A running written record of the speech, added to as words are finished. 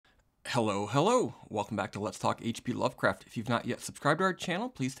Hello, hello. Welcome back to Let's Talk H.P. Lovecraft. If you've not yet subscribed to our channel,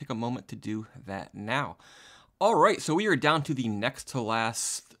 please take a moment to do that now. All right, so we are down to the next to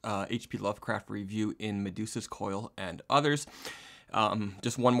last H.P. Lovecraft review in Medusa's Coil and Others.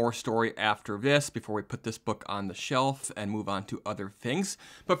 Just one more story after this before we put this book on the shelf and move on to other things.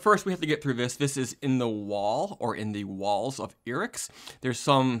 But first, we have to get through this. This is In the Wall, or In the Walls of Eryx. There's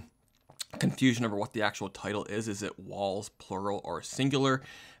some confusion over what the actual title is. Is it walls, plural, or singular?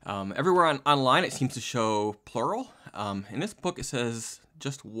 Everywhere online it seems to show plural. In this book it says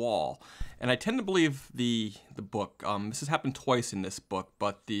just wall. And I tend to believe the book. This has happened twice in this book,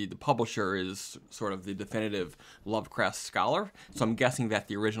 but the publisher is sort of the definitive Lovecraft scholar. So I'm guessing that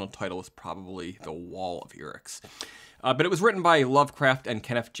the original title is probably The Wall of Eryx. But it was written by Lovecraft and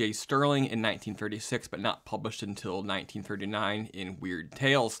Kenneth J in 1936, but not published until 1939 in Weird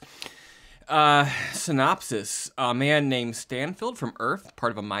Tales. Synopsis. A man named Stanfield from Earth,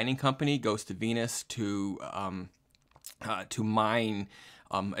 part of a mining company, goes to Venus to mine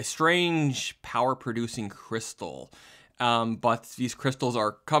a strange power-producing crystal. But these crystals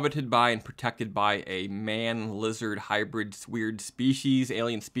are coveted by and protected by a man-lizard hybrid weird species,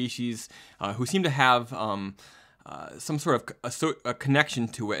 alien species, who seem to have some sort of a connection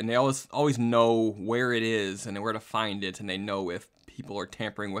to it, and they always know where it is and where to find it, and they know if people are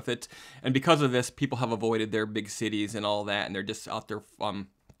tampering with it. And because of this, people have avoided their big cities and all that, and they're just out there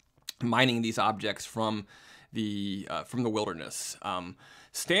mining these objects from the wilderness.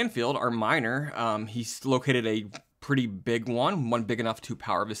 Stanfield, our miner, he's located a pretty big one big enough to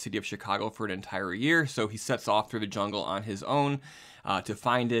power the city of Chicago for an entire year. So he sets off through the jungle on his own to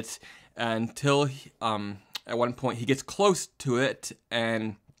find it until at one point he gets close to it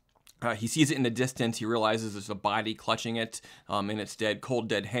and he sees it in the distance. He realizes there's a body clutching it in its cold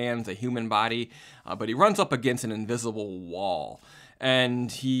dead hands, a human body. But he runs up against an invisible wall.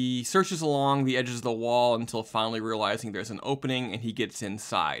 And he searches along the edges of the wall until finally realizing there's an opening, and he gets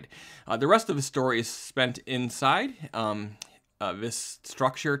inside. The rest of the story is spent inside this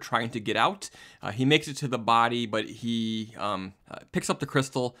structure, trying to get out. He makes it to the body, but he picks up the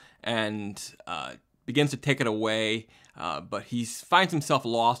crystal and begins to take it away, but he finds himself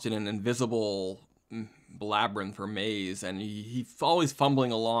lost in an invisible labyrinth or maze, and he's always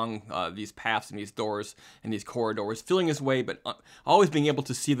fumbling along these paths and these doors and these corridors, feeling his way, but always being able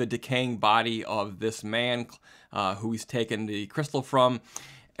to see the decaying body of this man who he's taken the crystal from.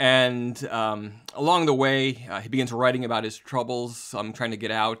 And along the way, he begins writing about his troubles, trying to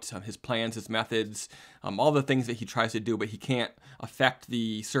get out, his plans, his methods, all the things that he tries to do, but he can't affect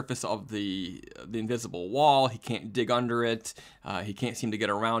the surface of the invisible wall. He can't dig under it. He can't seem to get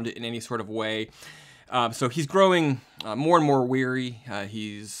around it in any sort of way. So he's growing more and more weary.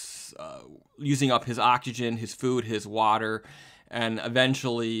 He's using up his oxygen, his food, his water, and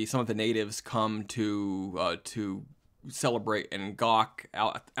eventually some of the natives come to celebrate and gawk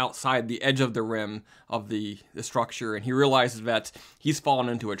outside the edge of the rim of the structure, and he realizes that he's fallen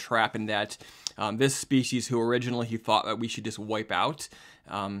into a trap, and that this species, who originally he thought that we should just wipe out,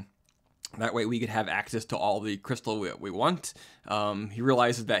 that way we could have access to all the crystal we want. He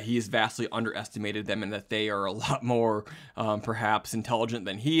realizes that he has vastly underestimated them, and that they are a lot more perhaps intelligent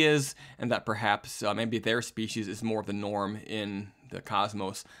than he is, and that perhaps maybe their species is more of the norm in the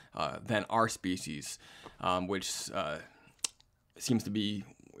cosmos than our species, which seems to be,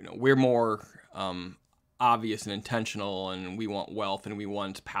 we're more obvious and intentional, and we want wealth and we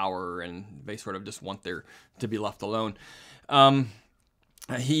want power, and they sort of just want to be left alone.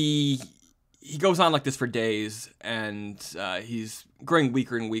 He goes on like this for days, and he's growing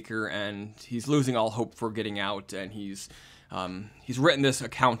weaker and weaker, and he's losing all hope for getting out. And he's written this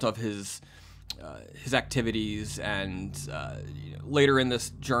account of his activities, and later in this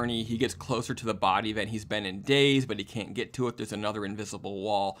journey, he gets closer to the body than he's been in days, but he can't get to it. There's another invisible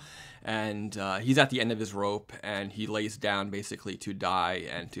wall, and he's at the end of his rope, and he lays down basically to die,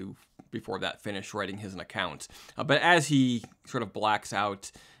 and to, before that, finish writing his account. But as he sort of blacks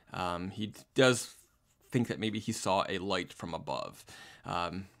out, he does think that maybe he saw a light from above.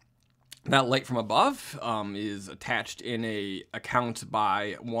 That light from above is attached in a account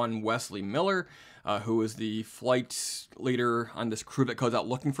by one Wesley Miller, who is the flight leader on this crew that goes out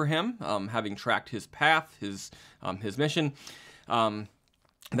looking for him, having tracked his path, his mission.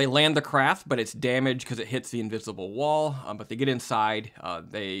 They land the craft, but it's damaged because it hits the invisible wall. But they get inside.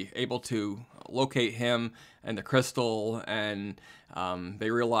 They able to locate him and the crystal, and they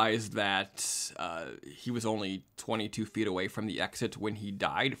realize that he was only 22 feet away from the exit when he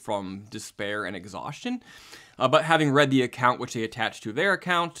died from despair and exhaustion. But having read the account, which they attached to their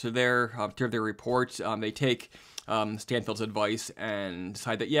account, to their report, they take Stanfield's advice and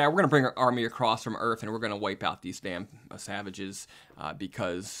decide that, yeah, we're going to bring our army across from Earth and we're going to wipe out these damn savages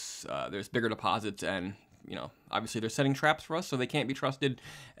because there's bigger deposits and, you know, obviously they're setting traps for us, so they can't be trusted,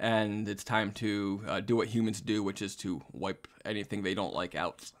 and it's time to do what humans do, which is to wipe anything they don't like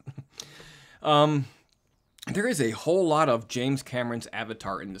out. There is a whole lot of James Cameron's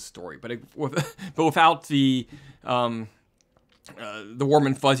Avatar in this story, but without the warm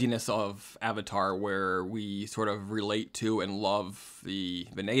and fuzziness of Avatar, where we sort of relate to and love the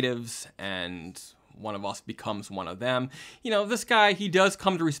natives, and one of us becomes one of them. You know, this guy, he does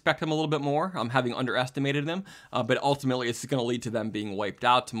come to respect him a little bit more, having underestimated them, but ultimately it's going to lead to them being wiped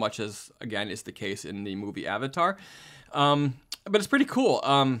out, much as, again, is the case in the movie Avatar. But it's pretty cool.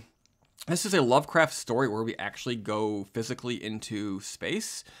 This is a Lovecraft story where we actually go physically into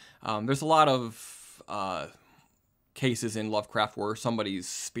space. There's a lot of cases in Lovecraft where somebody's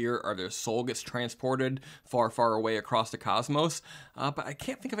spirit or their soul gets transported far, far away across the cosmos. But I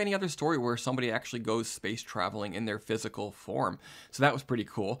can't think of any other story where somebody actually goes space traveling in their physical form. So that was pretty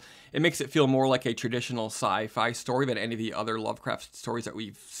cool. It makes it feel more like a traditional sci-fi story than any of the other Lovecraft stories that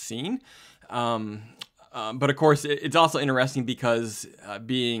we've seen. But of course, it's also interesting because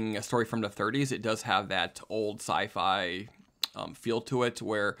being a story from the 30s, it does have that old sci-fi feel to it,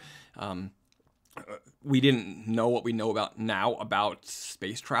 where we didn't know what we know about now about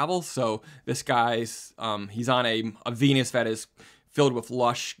space travel. So this guy's, he's on a Venus that is filled with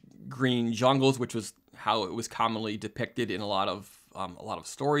lush green jungles, which was how it was commonly depicted in a lot of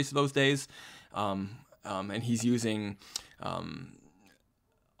stories those days. And he's using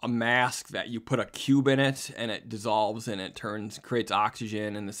a mask that you put a cube in it and it dissolves and it creates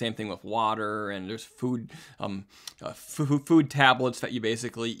oxygen, and the same thing with water, and there's food tablets that you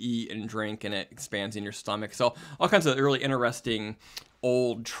basically eat and drink and it expands in your stomach. So all kinds of really interesting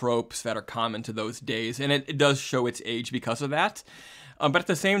old tropes that are common to those days, and it does show its age because of that. But at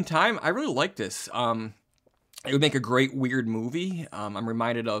the same time, I really like this. It would make a great weird movie. I'm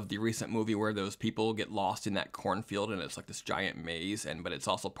reminded of the recent movie where those people get lost in that cornfield and it's like this giant maze, but it's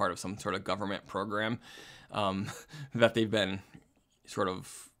also part of some sort of government program that they've been sort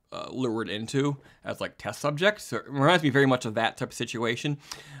of lured into as like test subjects. So it reminds me very much of that type of situation.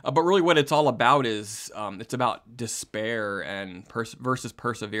 But really what it's all about is it's about despair and versus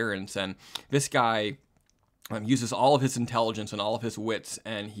perseverance. And this guy uses all of his intelligence and all of his wits,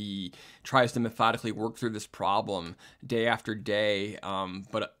 and he tries to methodically work through this problem day after day.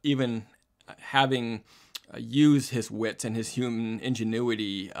 But even having used his wits and his human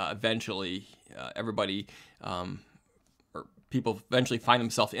ingenuity, eventually everybody or people eventually find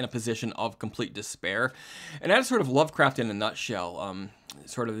themselves in a position of complete despair. And that's sort of Lovecraft in a nutshell.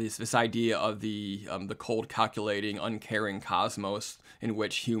 Sort of this idea of the cold, calculating, uncaring cosmos in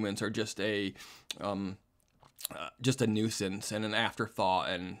which humans are just a nuisance and an afterthought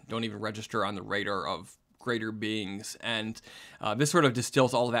and don't even register on the radar of greater beings. And this sort of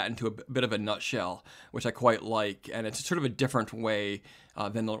distills all of that into a bit of a nutshell, which I quite like. And it's sort of a different way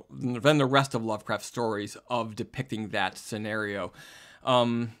than the rest of Lovecraft stories of depicting that scenario.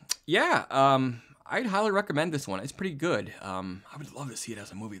 I'd highly recommend this one. It's pretty good. I would love to see it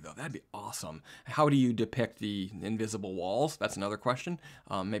as a movie, though. That'd be awesome. How do you depict the invisible walls? That's another question.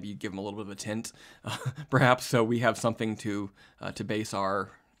 Maybe you give them a little bit of a tint, perhaps, so we have something to base our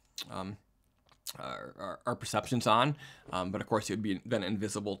perceptions on. But of course, it would be then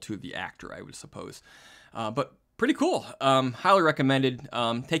invisible to the actor, I would suppose. But pretty cool. Highly recommended.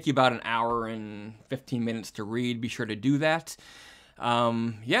 Take you about an hour and 15 minutes to read. Be sure to do that.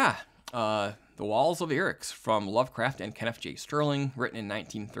 The Walls of Eryx from Lovecraft and Kenneth J. Sterling, written in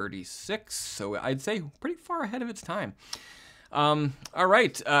 1936. So I'd say pretty far ahead of its time. All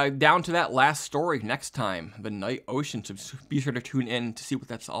right, down to that last story next time, The Night Ocean. So be sure to tune in to see what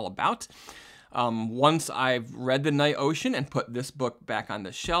that's all about. Once I've read The Night Ocean and put this book back on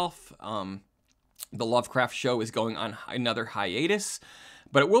the shelf, the Lovecraft show is going on another hiatus.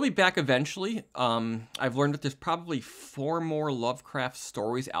 But it will be back eventually. I've learned that there's probably 4 more Lovecraft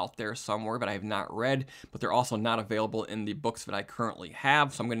stories out there somewhere that I have not read, but they're also not available in the books that I currently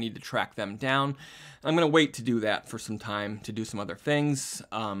have, so I'm going to need to track them down. I'm going to wait to do that for some time to do some other things.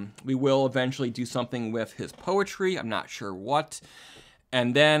 We will eventually do something with his poetry. I'm not sure what.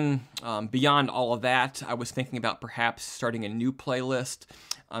 And then beyond all of that, I was thinking about perhaps starting a new playlist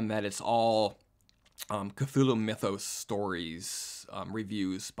that it's all Cthulhu Mythos stories,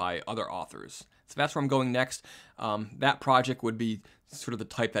 reviews by other authors. So that's where I'm going next. That project would be sort of the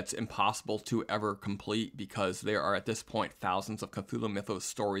type that's impossible to ever complete because there are at this point thousands of Cthulhu Mythos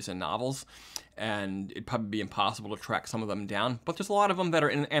stories and novels, and it'd probably be impossible to track some of them down. But there's a lot of them that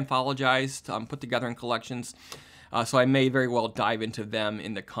are anthologized, put together in collections. So I may very well dive into them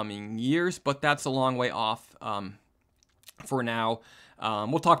in the coming years, but that's a long way off for now.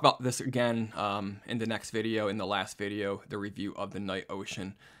 We'll talk about this again in the next video, in the last video, the review of the Night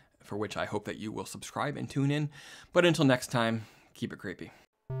Ocean, for which I hope that you will subscribe and tune in. But until next time, keep it creepy.